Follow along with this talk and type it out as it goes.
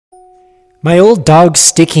My old dog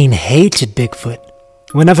Stickeen hated Bigfoot.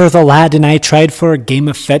 Whenever the lad and I tried for a game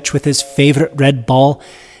of fetch with his favorite red ball,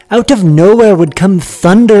 out of nowhere would come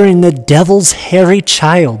thundering the devil's hairy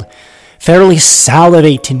child, fairly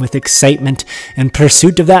salivating with excitement in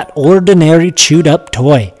pursuit of that ordinary chewed-up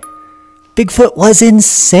toy. Bigfoot was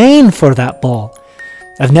insane for that ball.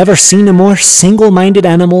 I've never seen a more single-minded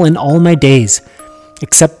animal in all my days,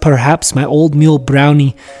 except perhaps my old mule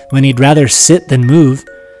Brownie when he'd rather sit than move.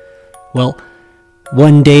 Well,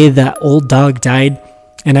 one day that old dog died,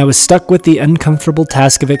 and I was stuck with the uncomfortable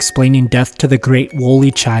task of explaining death to the great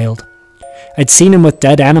woolly child. I'd seen him with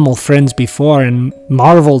dead animal friends before and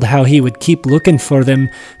marveled how he would keep looking for them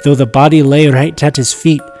though the body lay right at his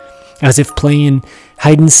feet, as if playing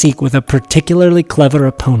hide-and-seek with a particularly clever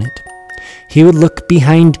opponent. He would look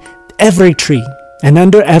behind every tree and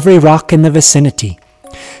under every rock in the vicinity,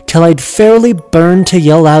 till I'd fairly burn to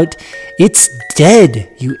yell out, "It's dead,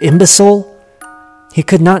 you imbecile!" He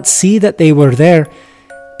could not see that they were there,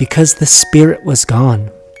 because the spirit was gone.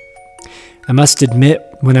 I must admit,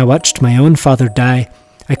 when I watched my own father die,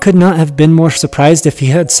 I could not have been more surprised if he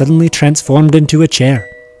had suddenly transformed into a chair.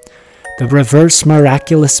 The reverse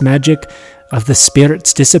miraculous magic of the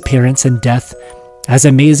spirit's disappearance and death, as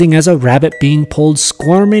amazing as a rabbit being pulled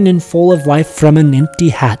squirming and full of life from an empty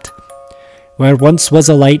hat. Where once was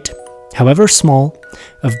a light, however small,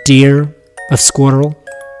 of deer, of squirrel,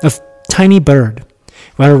 of tiny bird,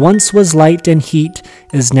 where once was light and heat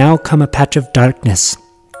is now come a patch of darkness,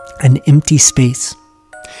 an empty space.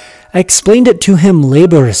 I explained it to him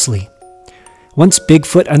laboriously. Once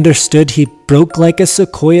Bigfoot understood, he broke like a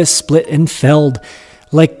sequoia split and felled,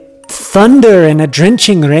 like thunder in a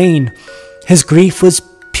drenching rain. His grief was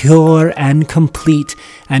pure and complete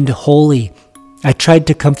and holy. I tried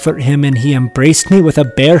to comfort him, and he embraced me with a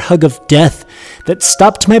bear hug of death that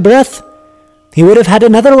stopped my breath. He would have had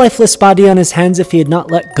another lifeless body on his hands if he had not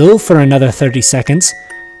let go for another 30 seconds.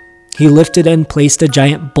 He lifted and placed a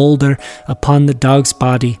giant boulder upon the dog's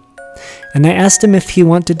body, and I asked him if he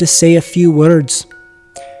wanted to say a few words.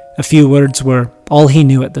 A few words were all he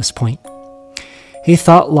knew at this point. He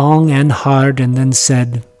thought long and hard and then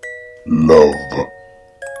said, "Love.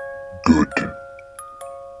 Good.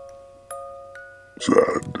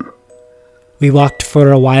 Sad." We walked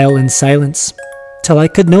for a while in silence, till I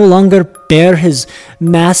could no longer bear his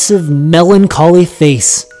massive, melancholy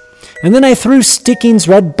face, and then I threw Stickeen's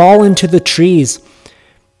red ball into the trees.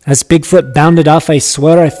 As Bigfoot bounded off, I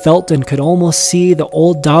swear I felt and could almost see the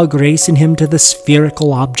old dog racing him to the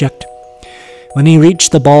spherical object. When he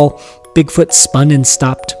reached the ball, Bigfoot spun and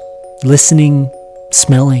stopped, listening,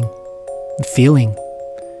 smelling, and feeling,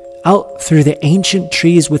 out through the ancient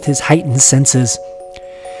trees with his heightened senses.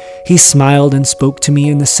 He smiled and spoke to me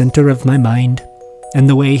in the center of my mind, and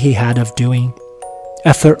the way he had of doing,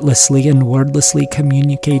 effortlessly and wordlessly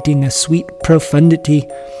communicating a sweet profundity.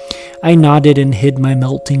 I nodded and hid my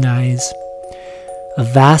melting eyes. A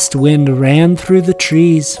vast wind ran through the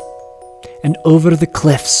trees and over the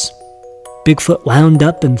cliffs. Bigfoot wound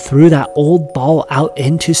up and threw that old ball out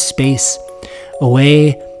into space,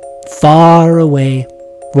 away, far away,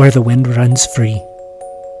 where the wind runs free.